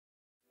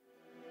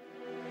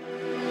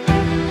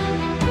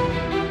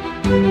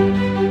The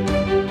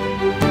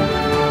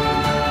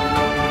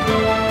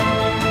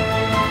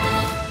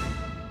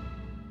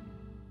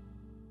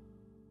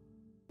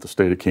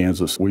state of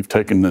Kansas, we've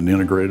taken an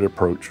integrated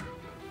approach,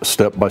 a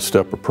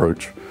step-by-step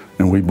approach,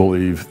 and we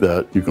believe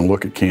that you can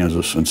look at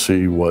Kansas and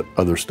see what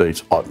other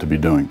states ought to be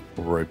doing.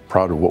 We're very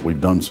proud of what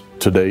we've done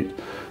to date,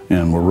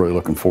 and we're really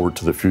looking forward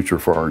to the future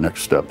for our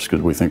next steps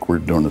because we think we're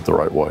doing it the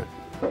right way.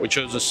 We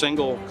chose a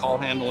single call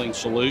handling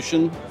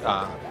solution,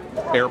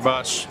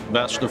 Airbus,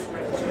 best of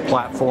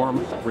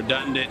platform,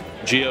 redundant,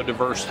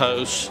 geodiverse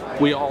hosts.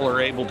 We all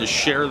are able to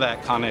share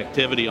that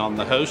connectivity on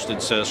the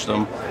hosted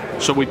system,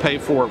 so we pay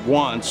for it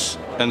once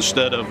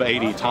instead of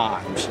 80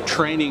 times.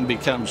 Training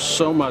becomes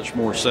so much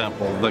more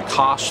simple. The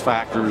cost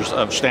factors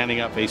of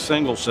standing up a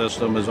single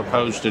system as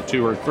opposed to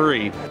 2 or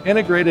 3.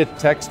 Integrated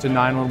text to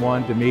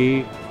 911 to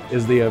me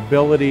is the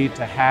ability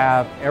to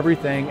have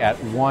everything at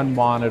one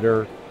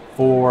monitor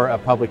for a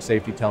public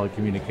safety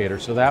telecommunicator.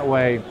 So that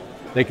way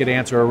they could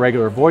answer a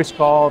regular voice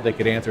call, they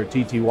could answer a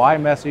TTY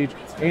message,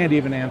 and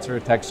even answer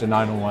a text to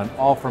 911,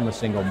 all from a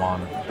single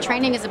monitor.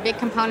 Training is a big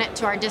component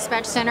to our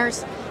dispatch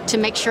centers to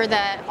make sure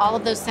that all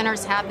of those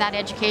centers have that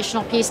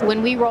educational piece.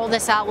 When we roll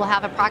this out, we'll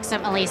have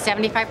approximately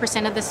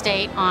 75% of the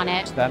state on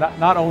it. That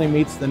not only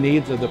meets the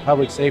needs of the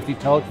public safety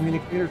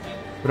telecommunicators,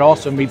 but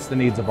also meets the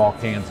needs of all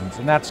Kansans,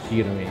 and that's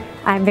key to me.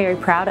 I'm very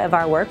proud of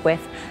our work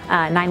with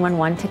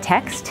 911 to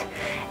text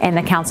and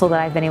the council that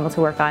I've been able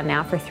to work on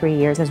now for 3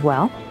 years as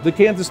well. The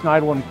Kansas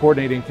 911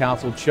 Coordinating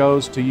Council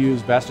chose to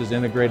use Vesta's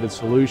integrated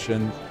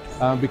solution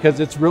because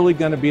it's really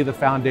going to be the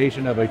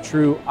foundation of a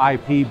true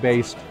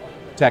IP-based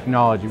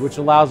technology, which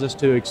allows us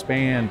to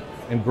expand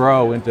and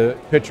grow into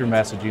picture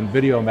messaging,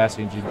 video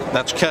messaging.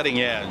 That's cutting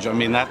edge. I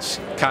mean, that's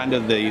kind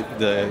of the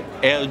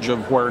edge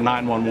of where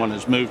 911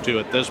 has moved to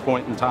at this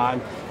point in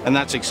time, and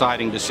that's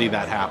exciting to see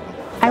that happen.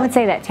 I would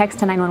say that text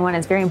to 911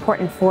 is very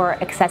important for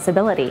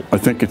accessibility. I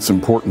think it's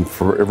important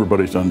for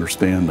everybody to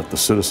understand that the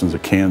citizens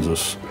of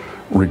Kansas,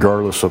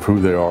 regardless of who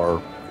they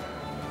are,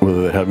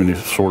 whether they have any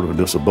sort of a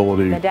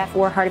disability, the deaf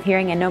or hard of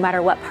hearing, and no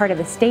matter what part of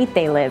the state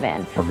they live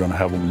in, are going to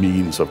have a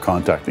means of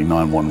contacting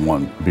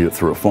 911, be it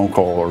through a phone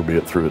call or be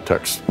it through a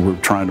text. We're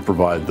trying to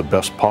provide the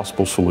best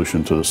possible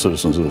solution to the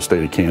citizens of the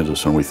state of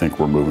Kansas, and we think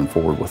we're moving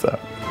forward with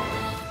that.